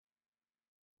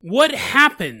What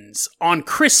happens on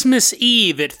Christmas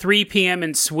Eve at 3 p.m.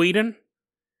 in Sweden?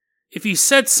 If you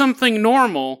said something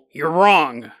normal, you're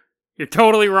wrong. You're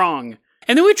totally wrong.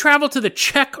 And then we travel to the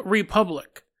Czech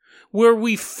Republic, where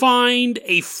we find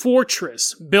a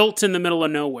fortress built in the middle of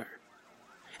nowhere.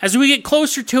 As we get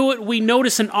closer to it, we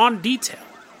notice an odd detail.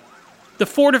 The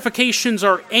fortifications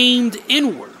are aimed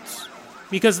inwards,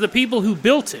 because the people who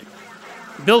built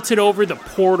it over the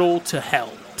portal to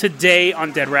hell. Today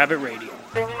on Dead Rabbit Radio.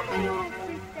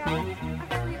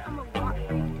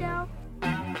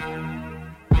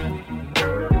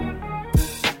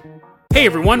 Hey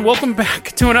everyone, welcome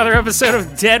back to another episode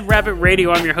of Dead Rabbit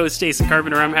Radio. I'm your host, Jason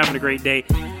Carpenter. I'm having a great day.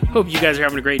 Hope you guys are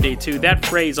having a great day too. That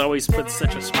phrase always puts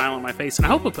such a smile on my face, and I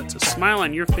hope it puts a smile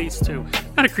on your face too.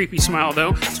 Not a creepy smile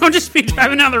though. Don't just be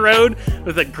driving down the road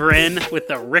with a grin, with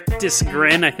a rictus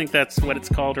grin. I think that's what it's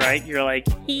called, right? You're like,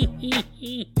 hee hee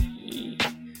hee hee.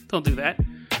 Don't do that.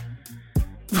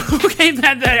 Okay,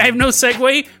 I have no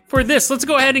segue for this. Let's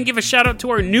go ahead and give a shout out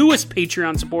to our newest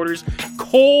Patreon supporters,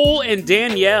 Cole and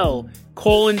Danielle.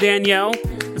 Cole and Danielle,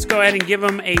 let's go ahead and give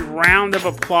them a round of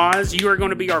applause. You are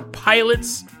going to be our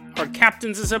pilots, our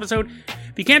captains this episode.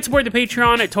 If you can't support the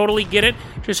Patreon, I totally get it.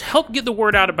 Just help get the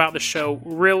word out about the show.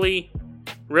 Really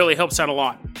helps out a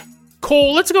lot.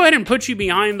 Cole, let's go ahead and put you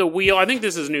behind the wheel. I think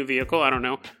this is a new vehicle. I don't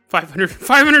know.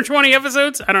 520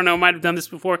 episodes? I don't know. Might have done this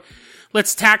before.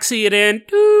 Let's taxi it in.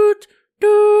 Doot,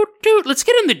 doot, doot. Let's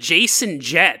get in the Jason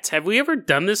Jet. Have we ever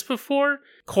done this before?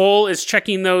 Cole is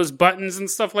checking those buttons and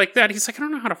stuff like that. He's like, I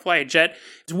don't know how to fly a jet.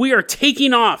 We are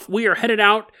taking off. We are headed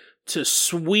out to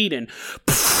Sweden.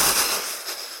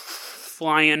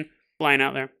 Flying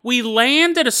out there. We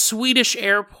land at a Swedish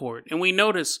airport, and we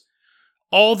notice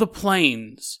all the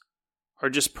planes are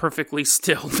just perfectly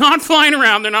still. Not flying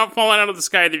around. They're not falling out of the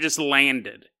sky. They're just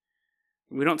landed.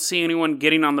 We don't see anyone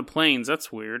getting on the planes.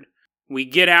 That's weird. We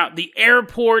get out. The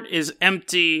airport is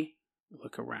empty.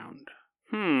 Look around.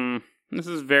 This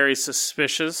is very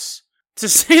suspicious. To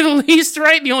say the least,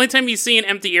 right? The only time you see an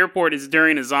empty airport is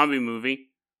during a zombie movie.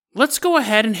 Let's go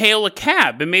ahead and hail a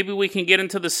cab, and maybe we can get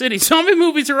into the city. Zombie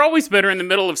movies are always better in the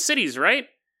middle of cities, right?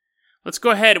 Let's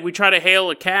go ahead. We try to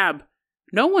hail a cab.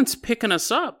 No one's picking us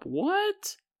up.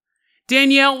 What?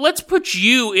 Danielle, let's put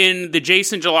you in the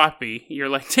Jason Jalopy. You're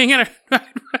like, dang it, I'd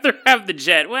rather have the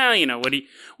jet. Well, you know,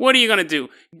 what are you going to do?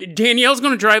 Danielle's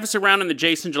going to drive us around in the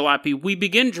Jason Jalopy. We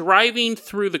begin driving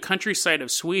through the countryside of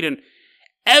Sweden.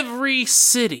 Every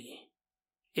city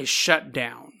is shut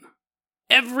down.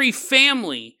 Every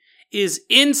family is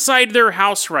inside their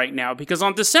house right now because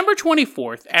on December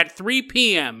 24th at 3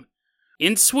 p.m.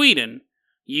 in Sweden,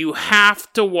 you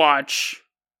have to watch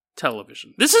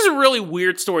television. This is a really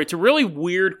weird story. It's a really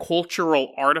weird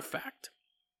cultural artifact.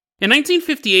 In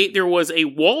 1958, there was a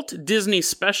Walt Disney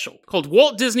special called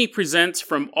Walt Disney Presents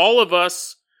From All of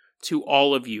Us to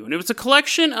All of You. And it was a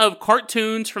collection of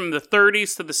cartoons from the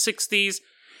 30s to the 60s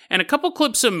and a couple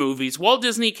clips of movies. Walt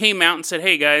Disney came out and said,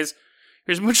 hey guys,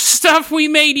 here's a bunch of stuff we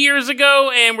made years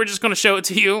ago and we're just going to show it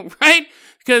to you, right?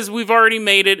 Because we've already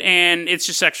made it and it's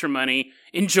just extra money.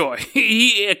 Enjoy.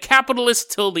 A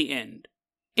capitalist till the end.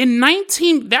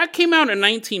 That came out in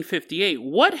 1958.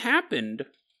 What happened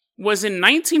was in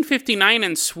 1959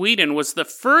 in Sweden was the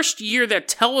first year that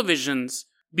televisions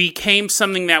became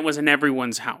something that was in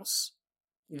everyone's house.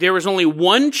 There was only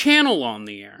one channel on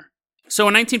the air. So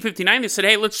in 1959 they said,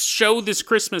 hey, let's show this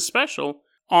Christmas special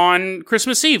on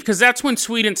Christmas Eve, because that's when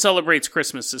Sweden celebrates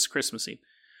Christmas, is Christmas Eve.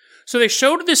 So they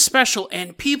showed this special,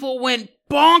 and people went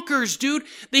bonkers, dude.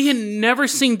 They had never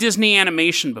seen Disney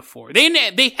animation before.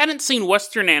 They hadn't seen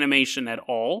Western animation at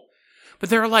all. But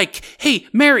they're like, hey,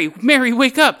 Mary,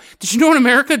 wake up. Did you know in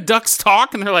America ducks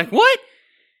talk? And they're like, what?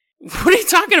 What are you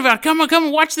talking about? Come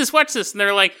on, watch this. And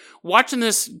they're like, watching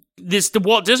the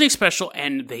Walt Disney special,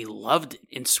 and they loved it.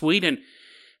 In Sweden,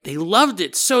 they loved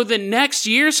it. So the next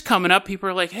year's coming up, people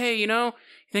are like, hey, you know,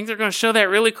 you think they're going to show that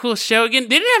really cool show again?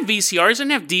 They didn't have VCRs, they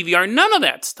didn't have DVR, none of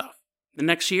that stuff. The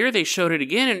next year, they showed it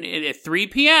again, and at 3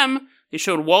 p.m., they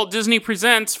showed Walt Disney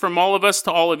Presents From All of Us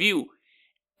to All of You.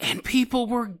 And people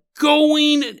were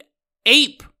going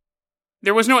ape.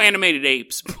 There was no animated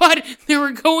apes, but they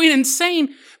were going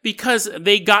insane because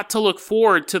they got to look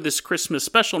forward to this Christmas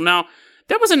special. Now,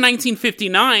 that was in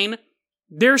 1959.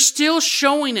 They're still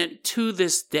showing it to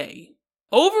this day.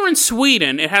 Over in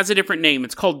Sweden, it has a different name.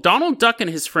 It's called Donald Duck and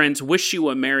His Friends Wish You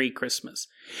a Merry Christmas.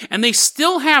 And they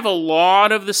still have a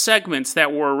lot of the segments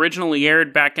that were originally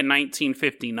aired back in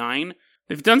 1959.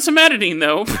 They've done some editing,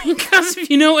 though, because if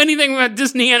you know anything about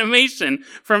Disney animation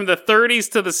from the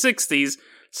 30s to the 60s,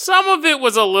 some of it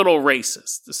was a little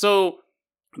racist. So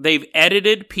they've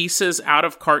edited pieces out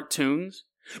of cartoons.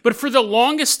 But for the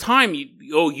longest time,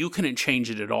 you couldn't change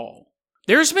it at all.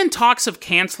 There's been talks of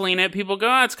canceling it. People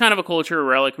go, it's kind of a cultural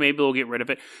relic. Maybe we'll get rid of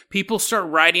it. People start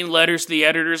writing letters to the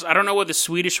editors. I don't know what the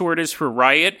Swedish word is for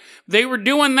riot. They were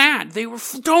doing that.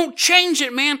 Don't change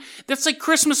it, man. That's like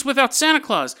Christmas without Santa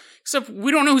Claus. Except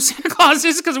we don't know who Santa Claus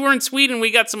is because we're in Sweden. We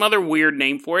got some other weird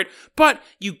name for it. But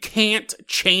you can't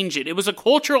change it. It was a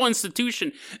cultural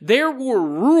institution. There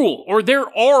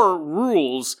are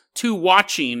rules to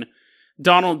watching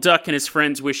Donald Duck and his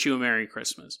friends wish you a Merry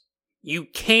Christmas. You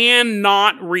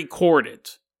cannot record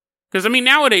it. Because,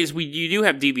 nowadays, you do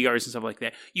have DVRs and stuff like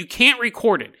that. You can't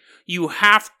record it. You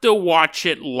have to watch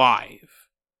it live.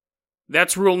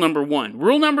 That's rule number 1.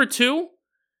 Rule number 2,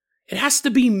 it has to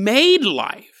be made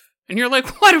live. And you're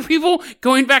like, what are people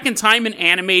going back in time and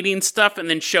animating stuff and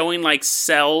then showing,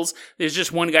 cells? There's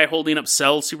just one guy holding up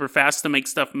cells super fast to make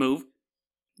stuff move.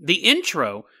 The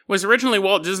intro was originally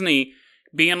Walt Disney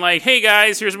being like, hey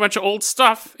guys, here's a bunch of old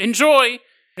stuff. Enjoy.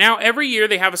 Now, every year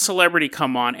they have a celebrity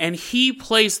come on, and he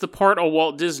plays the part of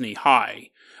Walt Disney. Hi,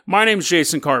 my name's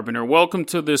Jason Carpenter. Welcome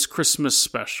to this Christmas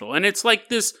special. And it's like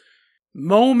this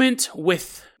moment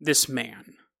with this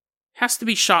man. Has to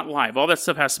be shot live. All that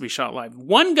stuff has to be shot live.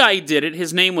 One guy did it.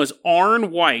 His name was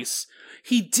Arne Weiss.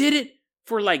 He did it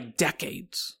for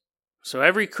decades. So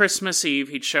every Christmas Eve,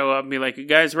 he'd show up and be like, you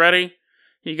guys ready?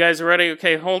 You guys ready?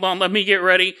 Okay, hold on. Let me get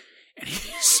ready. And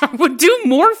he would do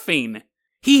morphine.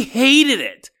 He hated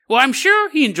it. Well, I'm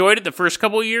sure he enjoyed it the first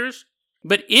couple of years.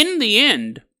 But in the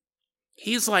end,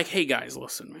 he's like, hey guys,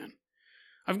 listen, man.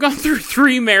 I've gone through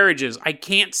 3 marriages. I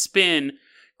can't spend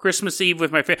Christmas Eve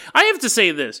with my family. I have to say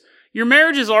this. Your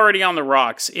marriage is already on the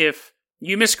rocks if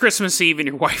you miss Christmas Eve and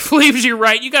your wife leaves you,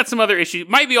 right? You got some other issues. It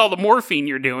might be all the morphine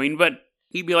you're doing, but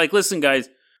he'd be like, listen, guys,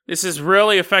 this is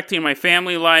really affecting my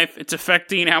family life. It's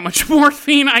affecting how much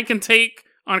morphine I can take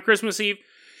on Christmas Eve.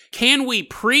 Can we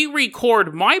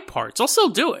pre-record my parts? I'll still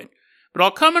do it. But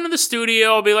I'll come into the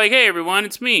studio, I'll be like, hey everyone,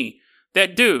 it's me.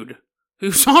 That dude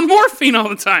who's on morphine all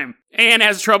the time and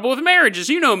has trouble with marriages.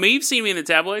 You know me, you've seen me in the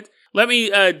tabloids. Let me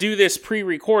do this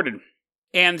pre-recorded.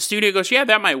 And the studio goes, yeah,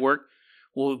 that might work.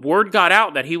 Well, word got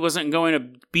out that he wasn't going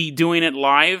to be doing it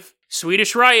live.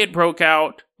 Swedish riot broke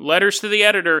out. Letters to the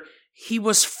editor. He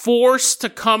was forced to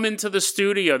come into the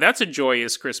studio. That's a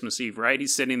joyous Christmas Eve, right?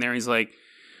 He's sitting there, he's like,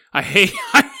 I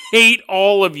hate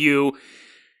all of you.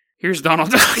 Here's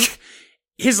Donald Duck.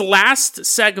 His last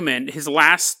segment, his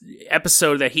last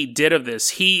episode that he did of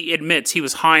this, he admits he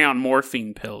was high on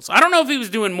morphine pills. I don't know if he was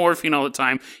doing morphine all the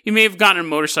time. He may have gotten in a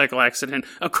motorcycle accident.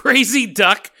 A crazy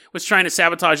duck was trying to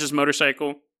sabotage his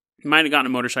motorcycle. He might have gotten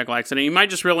in a motorcycle accident. He might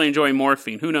just really enjoy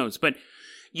morphine. Who knows? But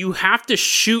you have to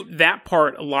shoot that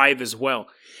part live as well.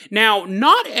 Now,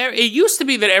 it used to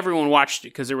be that everyone watched it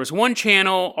because there was one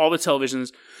channel, all the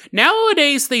televisions.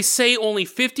 Nowadays, they say only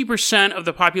 50% of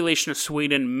the population of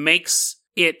Sweden makes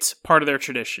it part of their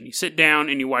tradition. You sit down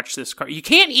and you watch this car. You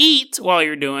can't eat while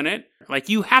you're doing it.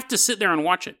 You have to sit there and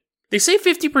watch it. They say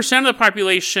 50% of the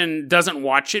population doesn't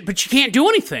watch it, but you can't do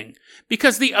anything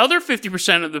because the other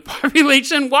 50% of the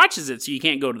population watches it. So you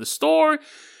can't go to the store.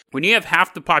 When you have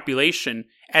half the population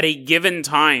at a given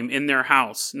time in their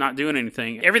house not doing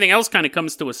anything, everything else kind of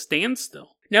comes to a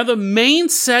standstill. Now, the main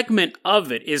segment of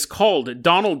it is called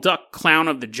Donald Duck, Clown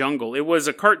of the Jungle. It was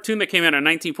a cartoon that came out in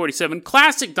 1947.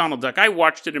 Classic Donald Duck. I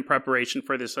watched it in preparation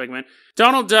for this segment.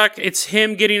 Donald Duck, it's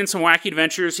him getting in some wacky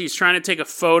adventures. He's trying to take a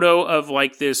photo of,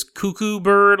 this cuckoo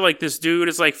bird. This dude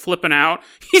is, flipping out.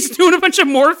 He's doing a bunch of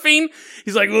morphine.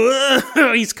 He's like,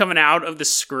 ugh. He's coming out of the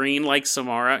screen like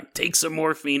Samara. Take some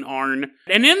morphine, Arn.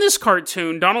 And in this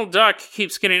cartoon, Donald Duck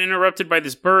keeps getting interrupted by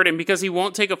this bird, and because he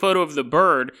won't take a photo of the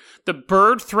bird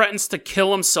threatens to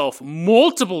kill himself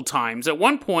multiple times. At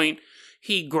one point,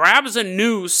 he grabs a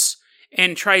noose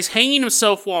and tries hanging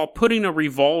himself while putting a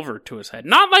revolver to his head.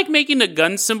 Not like making a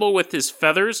gun symbol with his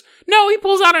feathers. No, he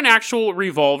pulls out an actual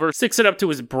revolver, sticks it up to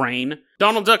his brain.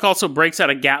 Donald Duck also breaks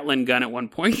out a Gatling gun at one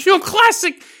point.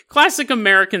 Classic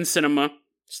American cinema.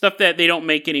 Stuff that they don't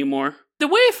make anymore. The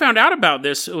way I found out about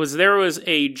this was there was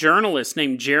a journalist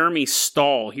named Jeremy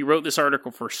Stahl. He wrote this article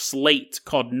for Slate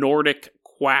called Nordic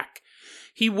Quack.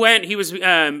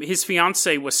 His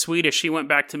fiance was Swedish. He went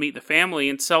back to meet the family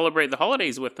and celebrate the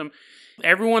holidays with them.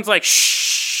 Everyone's like,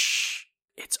 shh,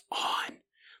 it's on.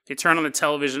 They turn on the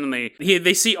television and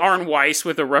they see Arne Weiss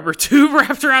with a rubber tube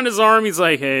wrapped around his arm. He's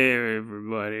like, hey,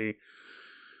 everybody,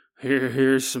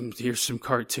 here's some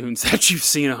cartoons that you've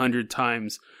seen 100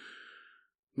 times.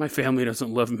 My family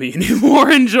doesn't love me anymore.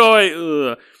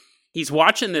 Enjoy. Ugh. He's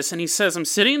watching this and he says, I'm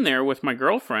sitting there with my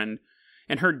girlfriend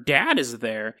and her dad is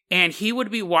there, and he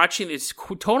would be watching, it's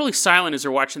totally silent as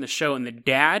they're watching the show, and the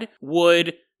dad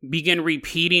would begin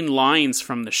repeating lines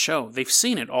from the show. They've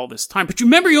seen it all this time. But you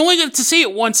remember, you only get to see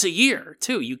it once a year,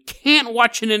 too. You can't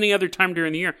watch it any other time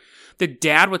during the year. The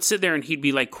dad would sit there and he'd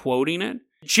be like quoting it.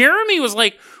 Jeremy was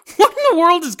like, what in the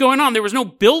world is going on? There was no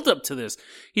build up to this.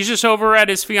 He's just over at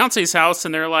his fiance's house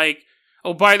and they're like,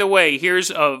 oh, by the way,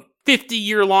 here's a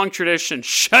 50-year-long tradition.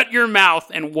 Shut your mouth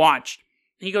and watch.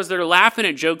 He goes, they're laughing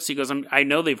at jokes. He goes, I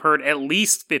know they've heard at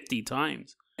least 50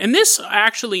 times. And this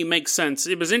actually makes sense.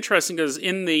 It was interesting because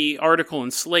in the article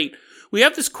in Slate, we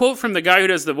have this quote from the guy who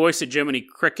does the voice of Jiminy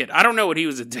Cricket. I don't know what he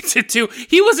was addicted to.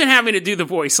 He wasn't having to do the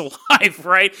voice live,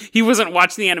 right? He wasn't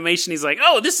watching the animation. He's like,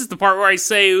 oh, this is the part where I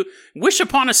say, wish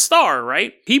upon a star,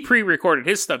 right? He pre-recorded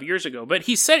his stuff years ago. But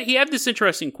he said, he had this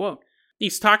interesting quote.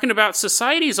 He's talking about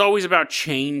society is always about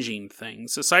changing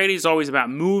things. Society is always about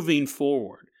moving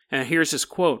forward. And here's his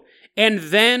quote. And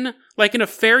then, like in a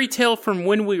fairy tale from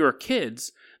when we were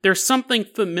kids, there's something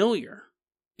familiar.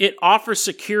 It offers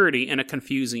security in a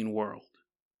confusing world.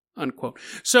 Unquote.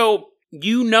 So,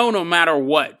 no matter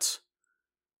what,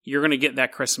 you're going to get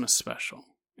that Christmas special.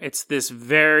 It's this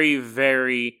very,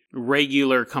 very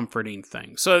regular, comforting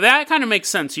thing. So that kind of makes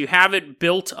sense. You have it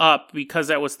built up because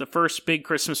that was the first big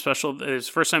Christmas special. It was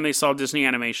the first time they saw Disney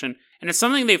animation. And it's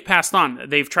something they've passed on.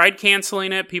 They've tried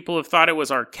canceling it. People have thought it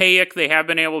was archaic. They have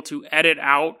been able to edit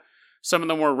out some of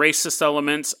the more racist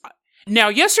elements. Now,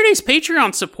 yesterday's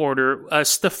Patreon supporter,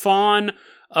 Stefan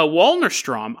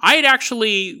Walnerstrom, I had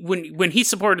actually, when he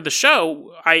supported the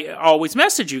show, I always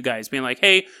message you guys, being like,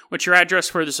 hey, what's your address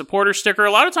for the supporter sticker?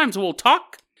 A lot of times we'll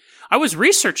talk. I was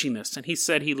researching this, and he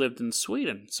said he lived in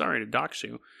Sweden. Sorry to dox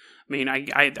you. I mean,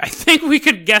 I think we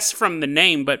could guess from the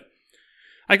name, but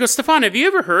I go, Stefan, have you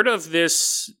ever heard of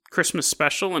this Christmas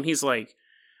special? And he's like,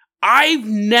 I've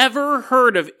never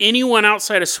heard of anyone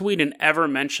outside of Sweden ever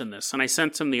mention this. And I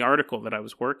sent him the article that I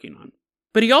was working on.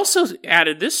 But he also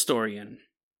added this story in.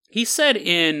 He said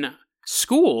in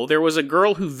school, there was a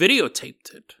girl who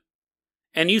videotaped it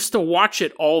and used to watch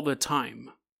it all the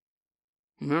time.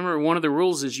 Remember, one of the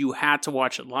rules is you had to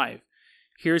watch it live.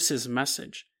 Here's his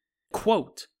message.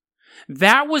 Quote,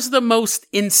 that was the most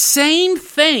insane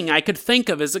thing I could think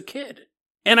of as a kid.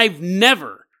 And I've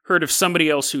never heard of somebody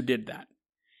else who did that.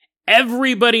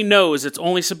 Everybody knows it's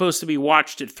only supposed to be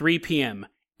watched at 3 p.m.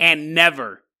 and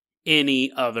never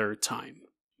any other time.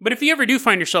 But if you ever do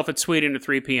find yourself at Sweden at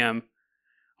 3 p.m.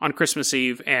 on Christmas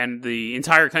Eve and the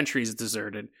entire country is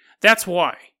deserted, that's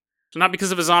why. It's not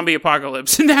because of a zombie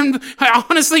apocalypse. And then,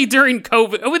 honestly, during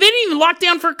COVID, they didn't even lock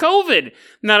down for COVID.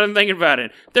 Now that I'm thinking about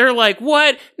it. They're like,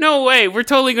 what? No way. We're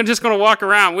totally just going to walk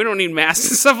around. We don't need masks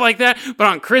and stuff like that. But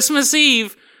on Christmas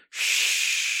Eve,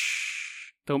 shh.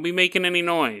 Don't be making any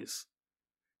noise.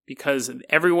 Because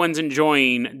everyone's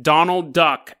enjoying Donald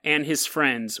Duck and his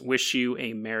friends wish you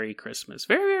a Merry Christmas.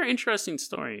 Very, very interesting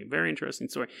story. Very interesting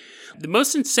story. The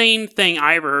most insane thing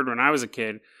I ever heard when I was a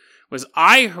kid was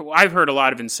I've heard a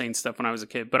lot of insane stuff when I was a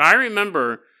kid, but I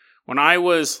remember when I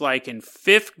was like in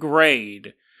 5th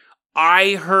grade,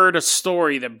 I heard a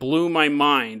story that blew my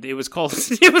mind. It was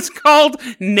called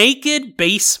Naked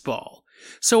Baseball.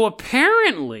 So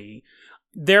apparently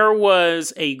there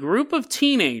was a group of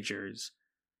teenagers.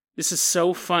 This is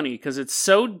so funny because it's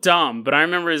so dumb, but I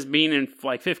remember as being in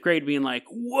like 5th grade being like,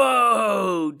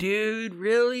 whoa, dude,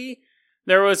 really?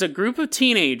 There was a group of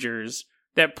teenagers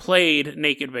that played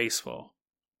naked baseball.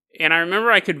 And I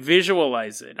remember I could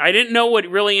visualize it. I didn't know what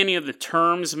really any of the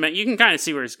terms meant. You can kind of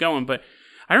see where it's going, but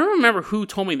I don't remember who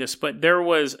told me this, but there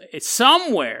was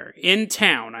somewhere in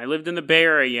town, I lived in the Bay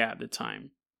Area at the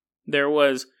time, there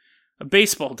was a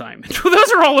baseball diamond.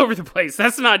 Those are all over the place.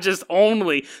 That's not just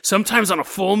only sometimes on a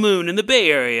full moon in the Bay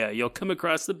Area, you'll come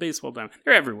across the baseball diamond.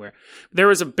 They're everywhere. There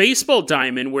was a baseball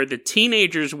diamond where the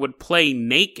teenagers would play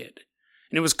naked.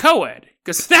 And it was co-ed.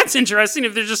 Because that's interesting.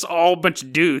 If there's just all a bunch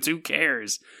of dudes, who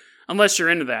cares? Unless you're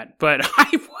into that. But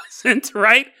I wasn't,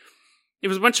 right? It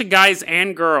was a bunch of guys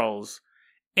and girls.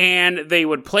 And they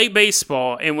would play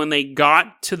baseball, and when they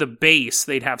got to the base,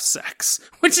 they'd have sex.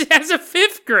 Which, as a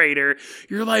 5th grader,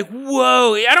 you're like,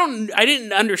 whoa, I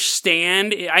didn't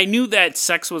understand. I knew that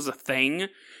sex was a thing,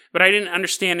 but I didn't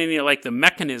understand any of, like, the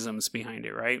mechanisms behind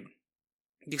it, right?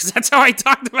 Because that's how I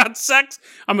talked about sex.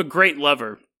 I'm a great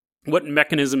lover. What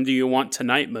mechanism do you want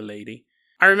tonight, milady?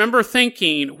 I remember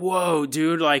thinking, whoa,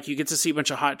 dude, like, you get to see a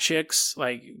bunch of hot chicks,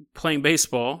 like, playing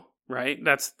baseball. Right?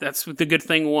 That's the good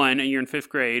thing one, and you're in 5th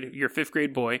grade. You're a 5th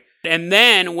grade boy. And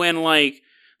then when, like,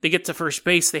 they get to first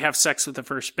base, they have sex with the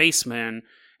first baseman,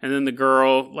 and then the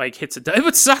girl, like, hits a... It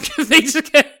would suck if they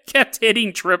just kept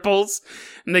hitting triples,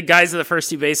 and the guys at the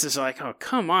first bases are like, oh,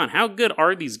 come on, how good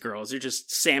are these girls? They're just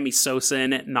Sammy Sosa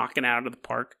in it, knocking out of the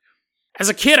park. As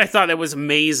a kid, I thought that was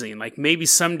amazing. Like, maybe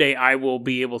someday I will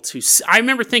be able to... I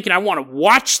remember thinking, I want to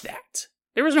watch that.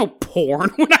 There was no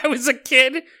porn when I was a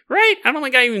kid, right? I don't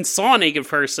think I even saw a naked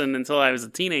person until I was a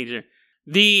teenager.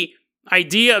 The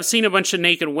idea of seeing a bunch of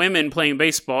naked women playing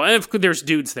baseball, and there's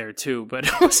dudes there too, but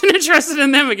I wasn't interested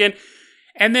in them again.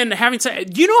 And then having to...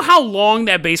 You know how long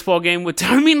that baseball game would...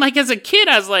 I mean, like, as a kid,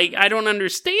 I was like, I don't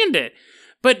understand it.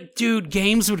 But, dude,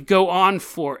 games would go on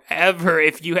forever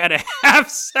if you had to have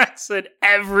sex at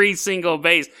every single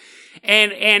base.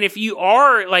 And if you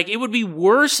are, like, it would be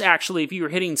worse, actually, if you were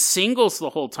hitting singles the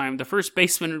whole time. The first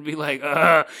baseman would be like,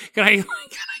 can I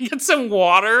get some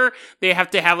water? They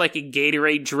have to have, like, a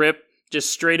Gatorade drip,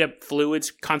 just straight up fluids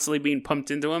constantly being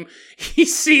pumped into him. He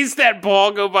sees that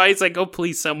ball go by. He's like, oh,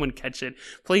 please, someone catch it.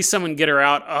 Please, someone get her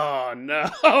out. Oh,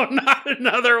 no, not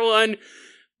another one.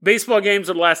 Baseball games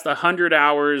would last 100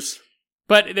 hours.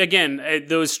 But again,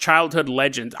 those childhood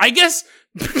legends. I guess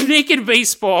naked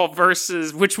baseball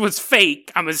versus, which was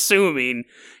fake, I'm assuming.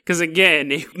 Because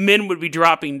again, men would be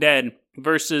dropping dead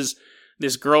versus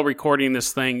this girl recording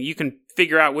this thing. You can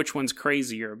figure out which one's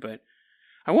crazier. But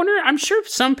I wonder, I'm sure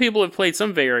some people have played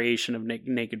some variation of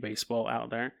naked baseball out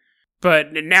there.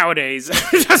 But nowadays,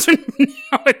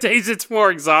 it's more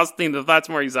exhausting. The thought's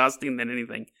more exhausting than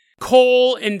anything.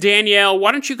 Cole and Danielle,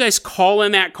 why don't you guys call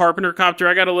in that Carpenter Copter?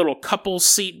 I got a little couple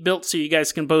seat built so you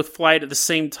guys can both fly it at the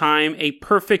same time. A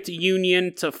perfect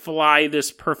union to fly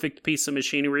this perfect piece of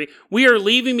machinery. We are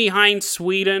leaving behind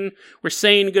Sweden. We're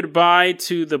saying goodbye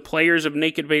to the players of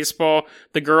naked baseball.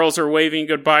 The girls are waving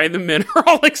goodbye. The men are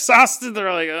all exhausted.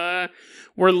 They're like,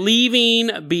 We're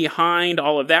leaving behind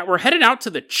all of that. We're headed out to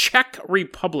the Czech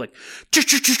Republic.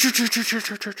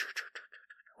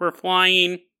 We're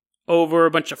flying over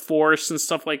a bunch of forests and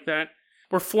stuff like that.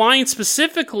 We're flying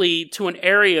specifically to an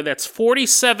area that's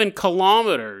 47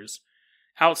 kilometers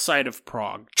outside of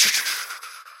Prague.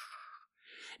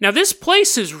 Now, this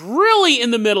place is really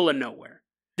in the middle of nowhere.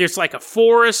 There's like a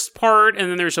forest part, and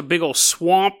then there's a big old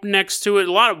swamp next to it.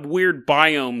 A lot of weird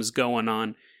biomes going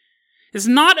on. It's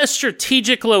not a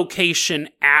strategic location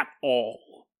at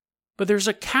all, but there's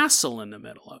a castle in the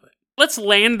middle of it. Let's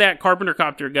land that Carpenter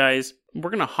Copter, guys. We're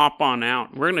going to hop on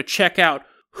out. We're going to check out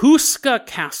Huska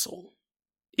Castle.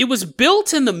 It was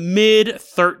built in the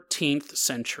mid-13th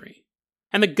century.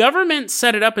 And the government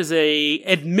set it up as a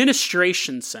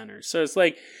administration center. So it's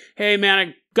like, hey, man,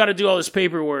 I got to do all this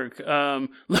paperwork.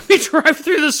 Let me drive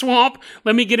through the swamp.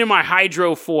 Let me get in my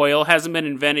hydrofoil. Hasn't been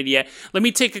invented yet. Let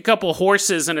me take a couple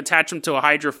horses and attach them to a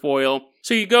hydrofoil.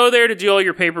 So you go there to do all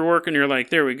your paperwork, and you're like,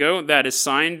 there we go. That is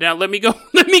signed. Now let me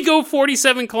go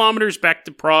 47 kilometers back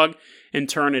to Prague and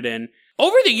turn it in.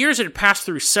 Over the years, it had passed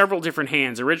through several different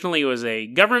hands. Originally, it was a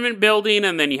government building,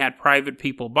 and then you had private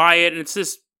people buy it. And it's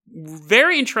this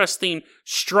very interesting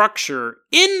structure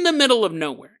in the middle of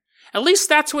nowhere. At least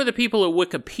that's what the people at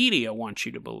Wikipedia want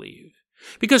you to believe.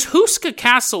 Because Huska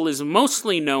Castle is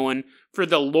mostly known for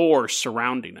the lore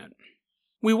surrounding it.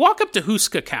 We walk up to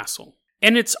Huska Castle,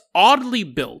 and it's oddly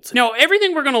built. Now,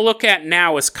 everything we're going to look at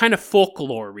now is kind of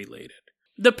folklore related.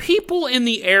 The people in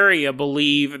the area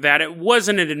believe that it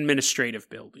wasn't an administrative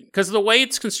building, because of the way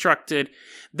it's constructed,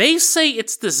 they say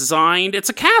it's designed, it's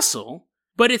a castle,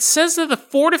 but it says that the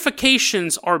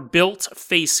fortifications are built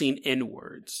facing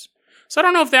inwards. So I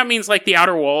don't know if that means like the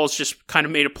outer walls just kind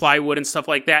of made of plywood and stuff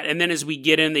like that, and then as we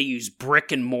get in, they use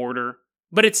brick and mortar.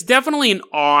 But it's definitely an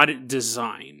odd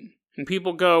design. And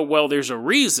people go, well, there's a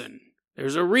reason.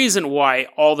 There's a reason why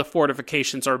all the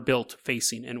fortifications are built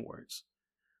facing inwards.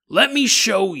 Let me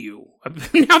show you.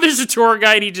 Now there's a tour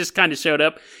guide. He just kind of showed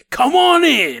up. Come on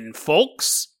in,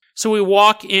 folks. So we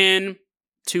walk in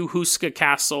to Huska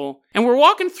Castle, and we're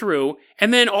walking through,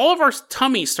 and then all of our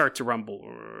tummies start to rumble.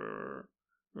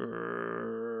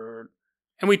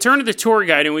 And we turn to the tour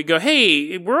guide and we go,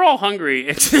 hey, we're all hungry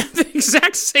at the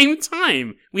exact same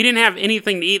time. We didn't have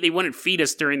anything to eat. They wouldn't feed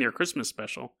us during their Christmas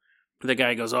special. The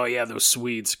guy goes, oh yeah, those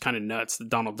Swedes, kind of nuts, the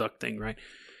Donald Duck thing, right?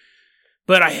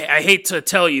 But I hate to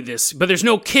tell you this, but there's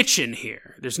no kitchen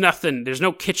here. There's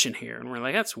no kitchen here. And we're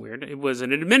like, that's weird. It was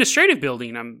an administrative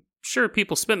building. I'm sure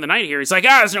people spend the night here. He's like,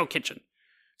 there's no kitchen.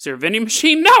 Is there a vending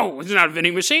machine? No, it's not a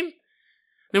vending machine.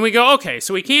 Then we go, okay,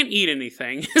 so we can't eat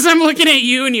anything. As I'm looking at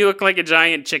you and you look like a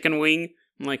giant chicken wing.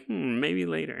 I'm like, maybe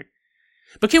later.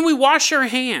 But can we wash our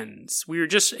hands? We were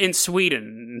just in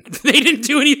Sweden. They didn't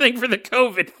do anything for the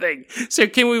COVID thing. So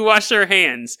can we wash our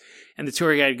hands? And the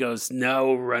tour guide goes,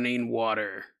 no running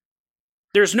water.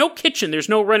 There's no kitchen. There's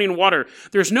no running water.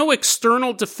 There's no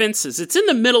external defenses. It's in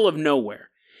the middle of nowhere.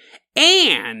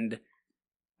 And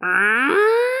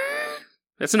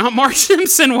that's not Mark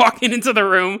Simpson walking into the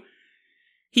room.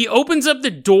 He opens up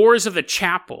the doors of the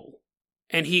chapel.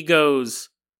 And he goes,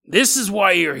 "This is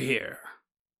why you're here.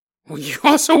 Well, you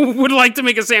also would like to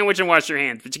make a sandwich and wash your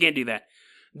hands, but you can't do that.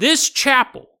 This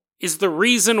chapel is the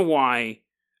reason why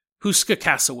Houska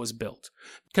Castle was built.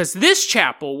 Because this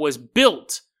chapel was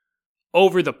built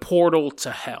over the portal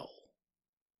to hell."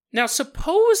 Now,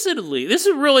 supposedly, this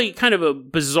is really kind of a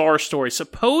bizarre story.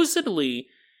 Supposedly,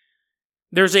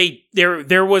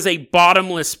 there was a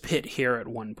bottomless pit here at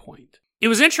one point. It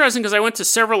was interesting because I went to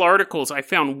several articles. I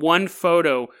found one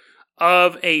photo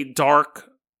of a dark,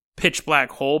 pitch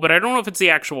black hole, but I don't know if it's the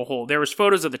actual hole. There was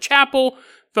photos of the chapel,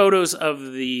 photos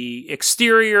of the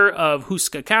exterior of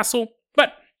Houska Castle,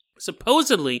 but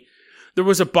supposedly there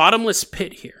was a bottomless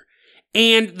pit here.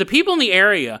 And the people in the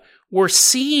area were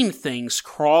seeing things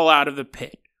crawl out of the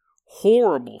pit.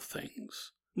 Horrible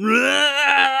things.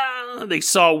 They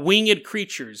saw winged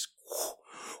creatures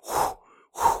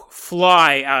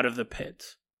fly out of the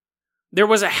pit. There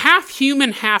was a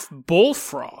half-human,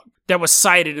 half-bullfrog that was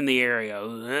sighted in the area.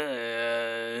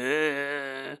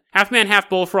 Half-man,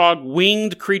 half-bullfrog,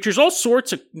 winged creatures, all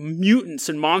sorts of mutants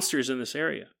and monsters in this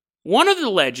area. One of the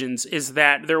legends is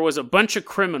that there was a bunch of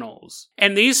criminals,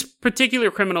 and these particular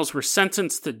criminals were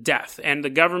sentenced to death, and the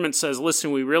government says,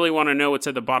 "Listen, we really want to know what's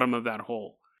at the bottom of that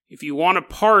hole. If you want a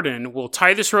pardon, we'll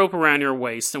tie this rope around your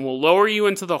waist, and we'll lower you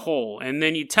into the hole, and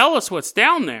then you tell us what's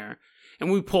down there,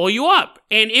 and we pull you up.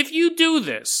 And if you do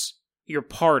this, you're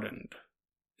pardoned."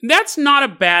 That's not a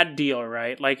bad deal,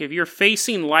 right? Like, if you're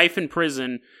facing life in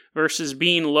prison versus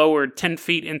being lowered 10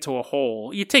 feet into a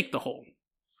hole, you take the hole.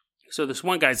 So this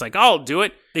one guy's like, "I'll do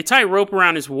it." They tie a rope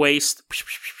around his waist,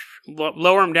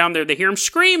 lower him down there. They hear him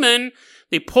screaming.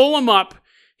 They pull him up.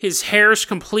 His hair's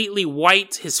completely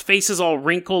white. His face is all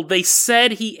wrinkled. They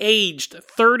said he aged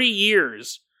 30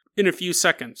 years in a few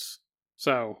seconds.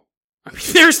 So, I mean,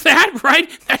 there's that, right?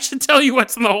 That should tell you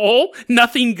what's in the hole.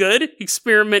 Nothing good.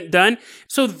 Experiment done.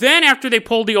 So then after they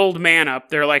pulled the old man up,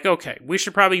 they're like, okay, we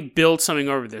should probably build something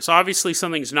over this. Obviously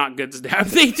something's not good to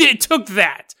have. They took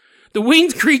that. The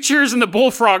winged creatures and the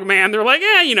bullfrog man, they're like,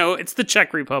 it's the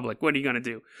Czech Republic. What are you going to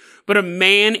do? But a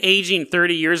man aging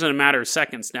 30 years in a matter of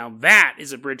seconds, now that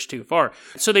is a bridge too far.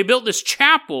 So they built this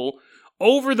chapel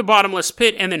over the bottomless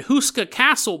pit, and then Houska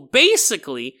Castle,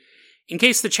 basically, in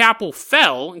case the chapel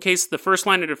fell, in case the first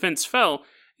line of defense fell,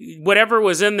 whatever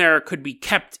was in there could be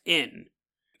kept in.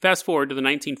 Fast forward to the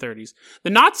 1930s. The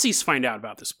Nazis find out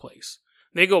about this place.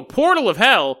 They go, "Portal of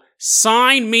hell,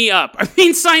 sign me up." I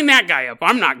mean, sign that guy up.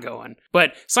 I'm not going.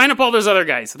 But sign up all those other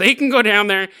guys. They can go down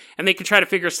there and they can try to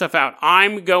figure stuff out.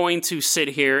 I'm going to sit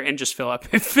here and just fill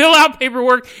out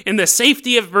paperwork in the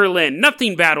safety of Berlin.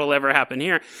 Nothing bad will ever happen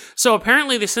here. So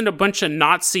apparently they send a bunch of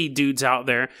Nazi dudes out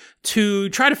there to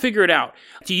try to figure it out,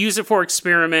 to use it for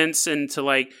experiments and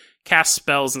to cast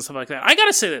spells and stuff like that. I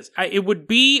gotta say this. It would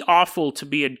be awful to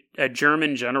be a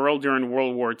German general during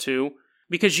World War II.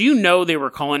 Because they were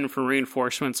calling for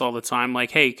reinforcements all the time.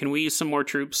 Like, "Hey, can we use some more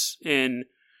troops in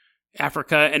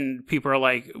Africa?" And people are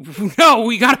like, "No,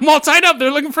 we got them all tied up. They're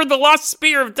looking for the lost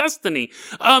spear of destiny.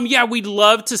 Yeah, we'd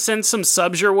love to send some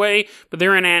subs your way, but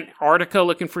they're in Antarctica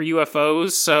looking for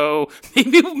UFOs. So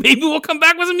maybe we'll come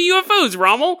back with some UFOs,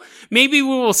 Rommel. Maybe we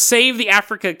will save the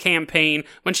Africa campaign.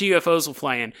 A bunch of UFOs will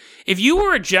fly in." If you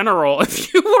were a general, even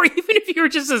if you were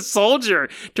just a soldier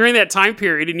during that time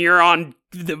period and you're on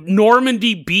the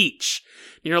Normandy beach,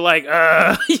 you're like,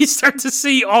 you start to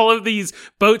see all of these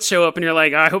boats show up and you're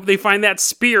like, I hope they find that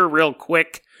spear real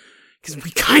quick, because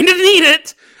we kind of need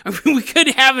it. I mean, we could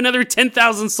have another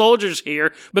 10,000 soldiers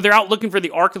here, but they're out looking for the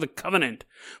Ark of the Covenant.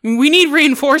 I mean, we need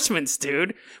reinforcements,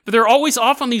 dude. But they're always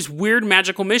off on these weird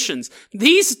magical missions.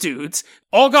 These dudes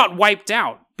all got wiped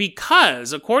out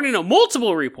because, according to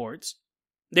multiple reports,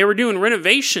 they were doing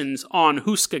renovations on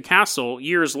Houska Castle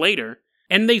years later.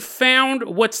 And they found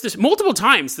multiple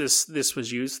times this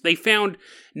was used. They found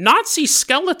Nazi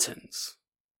skeletons,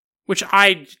 which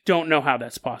I don't know how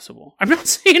that's possible. I'm not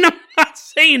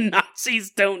saying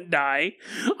Nazis don't die.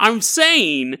 I'm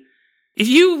saying if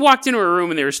you walked into a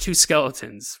room and there was two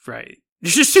skeletons, right?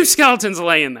 There's just two skeletons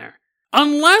laying there.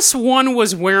 Unless one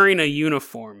was wearing a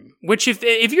uniform, which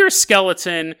if you're a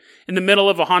skeleton in the middle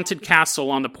of a haunted castle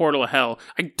on the portal of hell,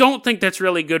 I don't think that's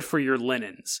really good for your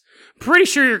linens. Pretty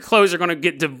sure your clothes are going to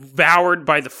get devoured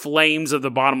by the flames of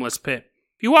the bottomless pit.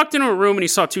 If you walked into a room and you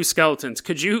saw two skeletons,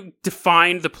 could you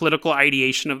define the political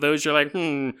ideation of those? You're like,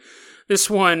 this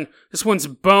one's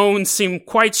bones seem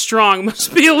quite strong.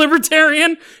 Must be a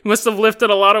libertarian. Must have lifted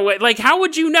a lot of weight. Like, how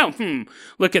would you know?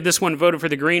 Look at this one voted for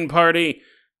the Green Party.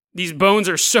 These bones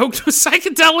are soaked with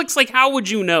psychedelics. Like, how would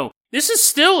you know? This is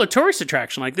still a tourist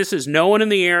attraction. Like, this is no one in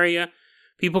the area.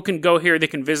 People can go here, they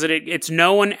can visit it. It's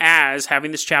known as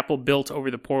having this chapel built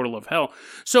over the portal of hell.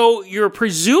 So you're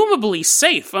presumably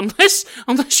safe, unless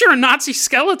you're a Nazi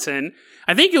skeleton.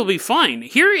 I think you'll be fine.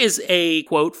 Here is a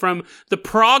quote from the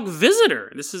Prague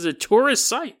Visitor. This is a tourist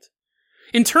site.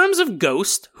 In terms of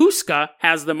ghost, Huska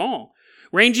has them all,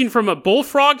 ranging from a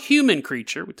bullfrog human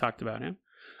creature, we talked about him,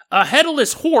 a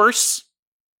headless horse,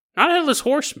 not a headless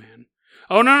horseman.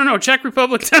 Oh, no, Czech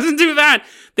Republic doesn't do that.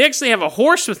 They actually have a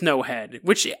horse with no head,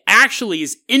 which actually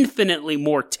is infinitely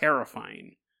more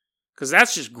terrifying. Because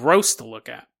that's just gross to look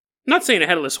at. I'm not saying a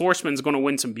headless horseman's going to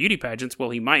win some beauty pageants. Well,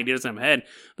 he might. He doesn't have a head.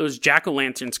 Those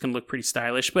jack-o'-lanterns can look pretty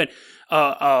stylish. But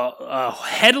a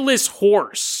headless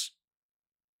horse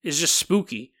is just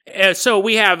spooky. So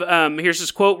we have, here's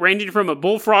this quote, ranging from a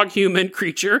bullfrog human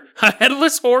creature, a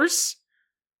headless horse,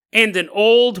 and an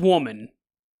old woman.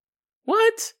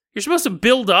 What? You're supposed to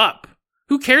build up.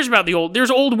 Who cares about the old? There's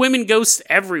old women ghosts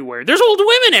everywhere. There's old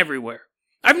women everywhere.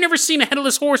 I've never seen a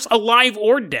headless horse alive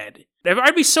or dead.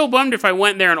 I'd be so bummed if I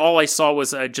went there and all I saw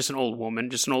was just an old woman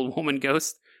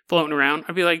ghost floating around.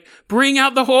 I'd be like, bring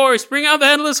out the horse, bring out the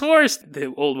headless horse.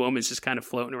 The old woman's just kind of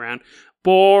floating around.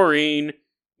 Boring.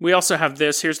 We also have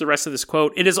this. Here's the rest of this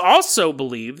quote. It is also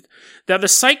believed that the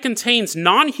site contains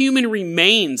non-human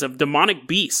remains of demonic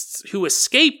beasts who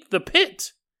escaped the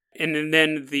pit. And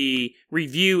then the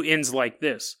review ends like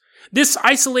this. This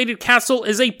isolated castle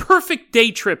is a perfect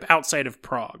day trip outside of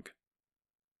Prague.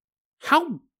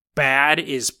 How bad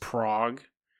is Prague?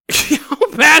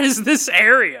 How bad is this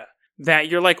area? That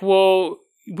you're like, well,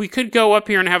 we could go up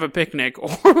here and have a picnic,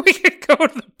 or we could go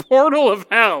to the portal of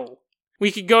hell.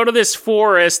 We could go to this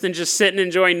forest and just sit and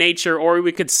enjoy nature, or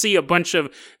we could see a bunch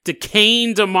of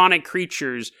decaying demonic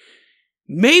creatures.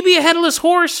 Maybe a headless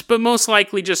horse, but most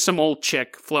likely just some old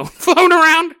chick floating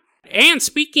around. And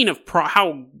speaking of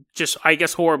how just, I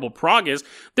guess, horrible Prague is,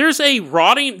 there's a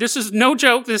rotting, this is no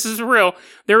joke, this is real,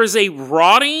 there is a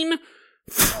rotting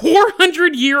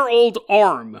 400-year-old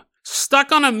arm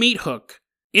stuck on a meat hook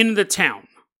in the town.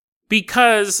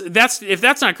 Because if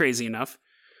that's not crazy enough,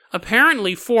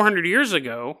 apparently 400 years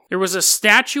ago, there was a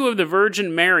statue of the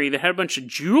Virgin Mary that had a bunch of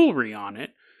jewelry on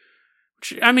it.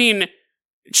 I mean,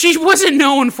 she wasn't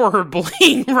known for her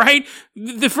bling, right?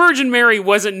 The Virgin Mary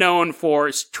wasn't known for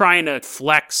trying to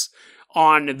flex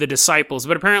on the disciples,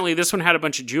 but apparently this one had a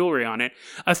bunch of jewelry on it.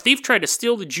 A thief tried to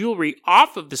steal the jewelry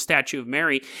off of the statue of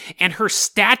Mary, and her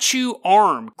statue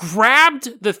arm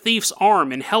grabbed the thief's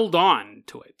arm and held on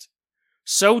to it.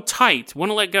 So tight,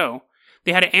 wouldn't let go.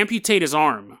 They had to amputate his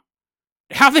arm.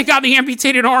 How they got the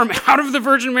amputated arm out of the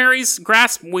Virgin Mary's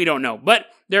grasp, we don't know. But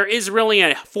there is really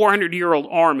a 400-year-old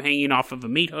arm hanging off of a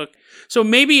meat hook. So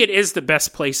maybe it is the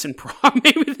best place in Prague.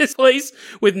 Maybe this place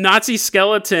with Nazi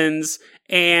skeletons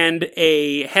and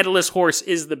a headless horse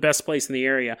is the best place in the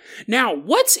area. Now,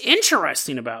 what's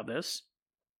interesting about this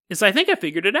is I think I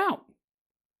figured it out.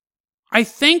 I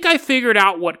think I figured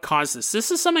out what caused this.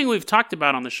 This is something we've talked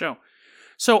about on the show.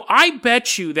 So I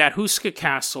bet you that Huska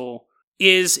Castle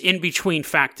is in between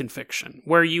fact and fiction,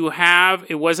 where you have,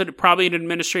 it wasn't probably an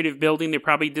administrative building, they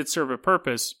probably did serve a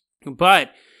purpose,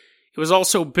 but it was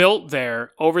also built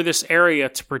there over this area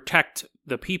to protect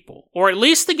the people, or at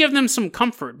least to give them some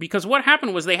comfort, because what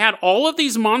happened was they had all of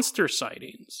these monster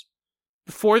sightings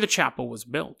before the chapel was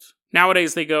built.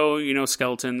 Nowadays they go,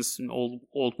 skeletons and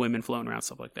old women floating around,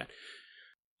 stuff like that.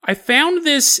 I found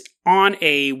this on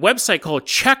a website called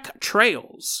Czech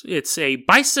Trails. It's a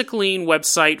bicycling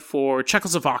website for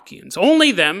Czechoslovakians.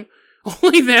 Only them.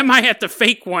 I had to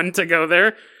fake one to go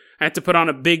there. I had to put on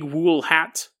a big wool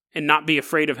hat and not be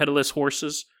afraid of headless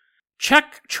horses.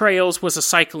 Czech Trails was a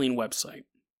cycling website.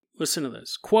 Listen to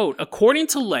this. Quote, according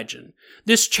to legend,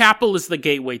 this chapel is the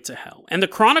gateway to hell. And the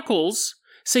chronicles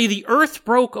say the earth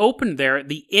broke open there at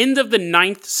the end of the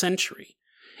 9th century.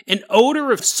 An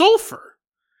odor of sulfur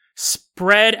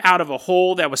spread out of a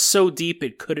hole that was so deep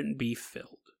it couldn't be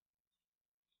filled.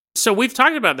 So we've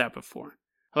talked about that before.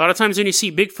 A lot of times when you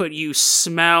see Bigfoot, you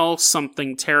smell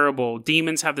something terrible.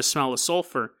 Demons have the smell of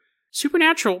sulfur.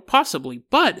 Supernatural, possibly,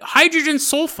 but hydrogen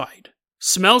sulfide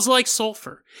smells like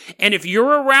sulfur. And if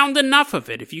you're around enough of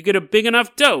it, if you get a big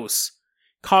enough dose,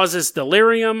 causes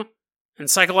delirium and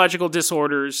psychological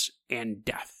disorders and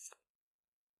death.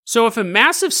 So if a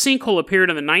massive sinkhole appeared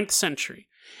in the 9th century,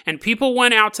 and people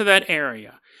went out to that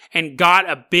area and got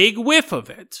a big whiff of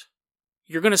it,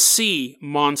 you're going to see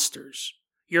monsters.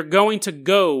 You're going to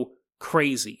go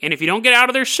crazy. And if you don't get out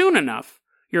of there soon enough,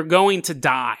 you're going to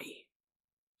die.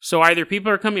 So either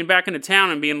people are coming back into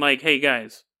town and being like, hey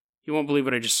guys, you won't believe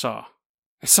what I just saw.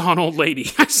 I saw an old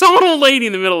lady. I saw an old lady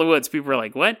in the middle of the woods. People are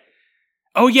like, what?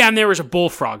 Oh yeah, and there was a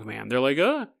bullfrog man. They're like,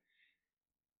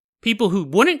 People who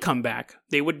wouldn't come back,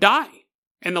 they would die.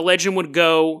 And the legend would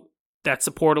go, that's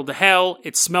the portal to hell.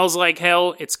 It smells like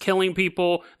hell. It's killing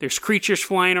people. There's creatures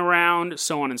flying around,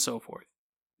 so on and so forth.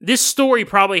 This story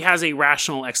probably has a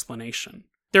rational explanation.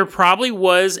 There probably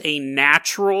was a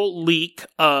natural leak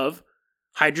of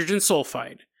hydrogen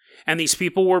sulfide, and these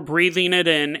people were breathing it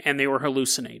in and they were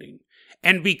hallucinating.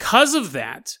 And because of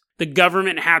that, the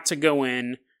government had to go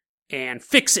in and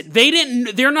fix it.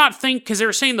 They're not thinking, because they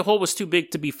were saying the hole was too big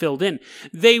to be filled in.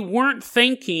 They weren't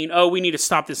thinking, oh, we need to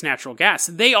stop this natural gas.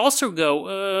 They also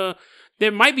go,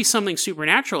 there might be something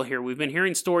supernatural here. We've been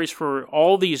hearing stories for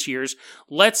all these years.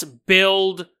 Let's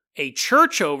build a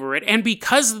church over it. And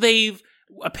because they've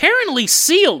apparently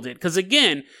sealed it, because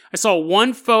again, I saw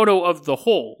one photo of the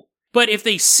hole. But if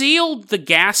they sealed the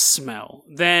gas smell,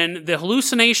 then the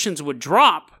hallucinations would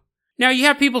drop. Now, you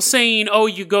have people saying, oh,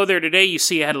 you go there today, you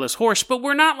see a headless horse, but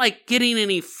we're not, getting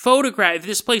any photographs.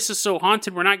 This place is so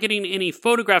haunted, we're not getting any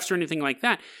photographs or anything like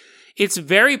that. It's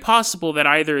very possible that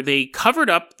either they covered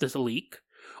up the leak,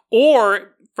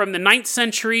 or from the 9th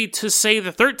century to, say,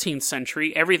 the 13th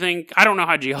century, everything, I don't know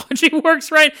how geology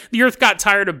works, right? The earth got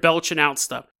tired of belching out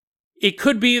stuff. It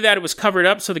could be that it was covered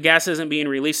up so the gas isn't being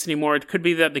released anymore. It could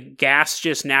be that the gas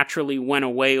just naturally went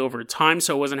away over time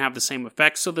so it wasn't have the same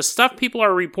effect. So the stuff people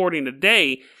are reporting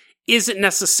today isn't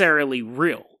necessarily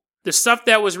real. The stuff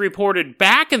that was reported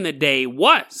back in the day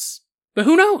was. But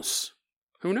who knows?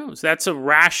 Who knows? That's a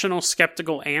rational,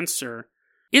 skeptical answer.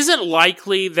 Is it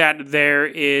likely that there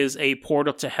is a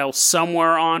portal to hell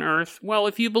somewhere on Earth? Well,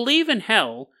 if you believe in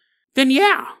hell, then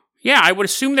yeah, I would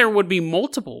assume there would be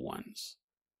multiple ones.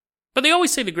 But they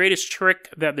always say the greatest trick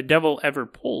that the devil ever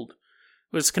pulled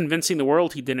was convincing the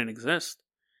world he didn't exist.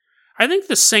 I think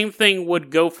the same thing would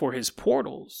go for his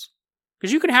portals.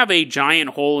 Because you could have a giant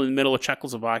hole in the middle of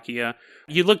Czechoslovakia.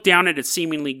 You look down at it,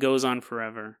 seemingly goes on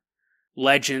forever.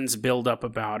 Legends build up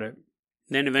about it.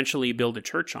 Then eventually you build a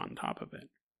church on top of it.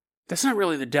 That's not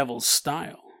really the devil's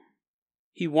style.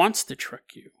 He wants to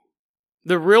trick you.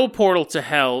 The real portal to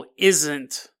hell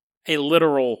isn't a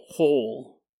literal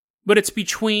hole, but it's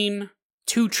between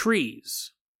two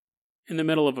trees in the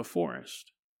middle of a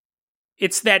forest.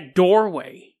 It's that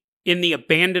doorway in the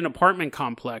abandoned apartment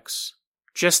complex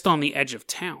just on the edge of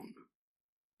town.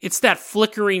 It's that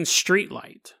flickering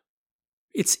streetlight.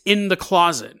 It's in the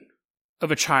closet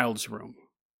of a child's room.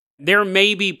 There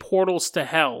may be portals to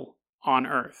hell on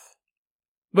Earth,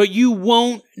 but you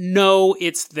won't know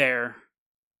it's there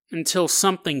until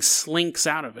something slinks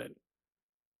out of it.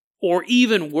 Or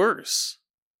even worse,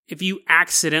 if you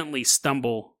accidentally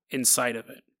stumble inside of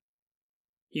it.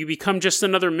 You become just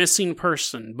another missing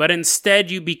person, but instead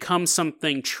you become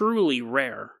something truly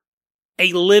rare.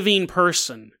 A living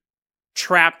person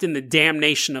trapped in the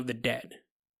damnation of the dead.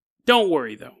 Don't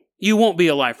worry though, you won't be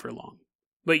alive for long,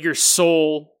 but your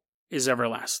soul is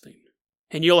everlasting.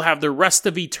 And you'll have the rest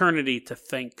of eternity to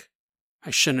think,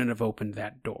 I shouldn't have opened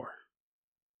that door.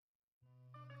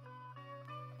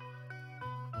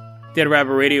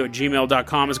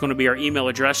 DeadRabbitRadio@gmail.com is going to be our email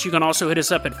address. You can also hit us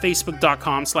up at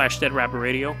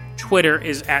Facebook.com/DeadRabbitRadio. Twitter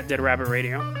is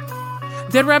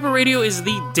 @DeadRabbitRadio. Dead Rabbit Radio is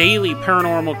the daily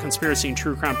paranormal, conspiracy, and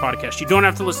true crime podcast. You don't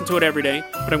have to listen to it every day,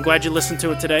 but I'm glad you listened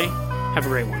to it today. Have a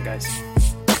great one, guys.